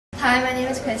Hi, my name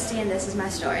is Kristy and this is my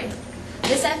story.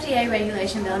 This FDA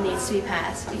regulation bill needs to be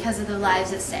passed because of the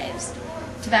lives it saves.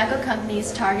 Tobacco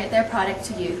companies target their product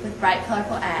to youth with bright,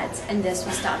 colorful ads, and this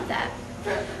will stop that.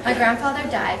 My grandfather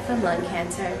died from lung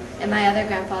cancer, and my other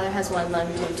grandfather has one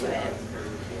lung due to it.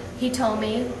 He told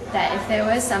me that if there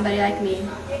was somebody like me,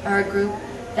 or the group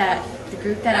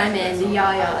that I'm in, the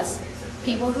Yayas,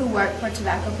 people who work for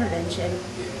tobacco prevention,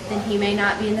 then he may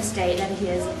not be in the state that he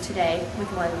is today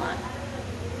with one lung.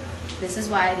 This is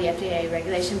why the FDA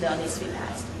regulation bill needs to be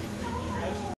passed.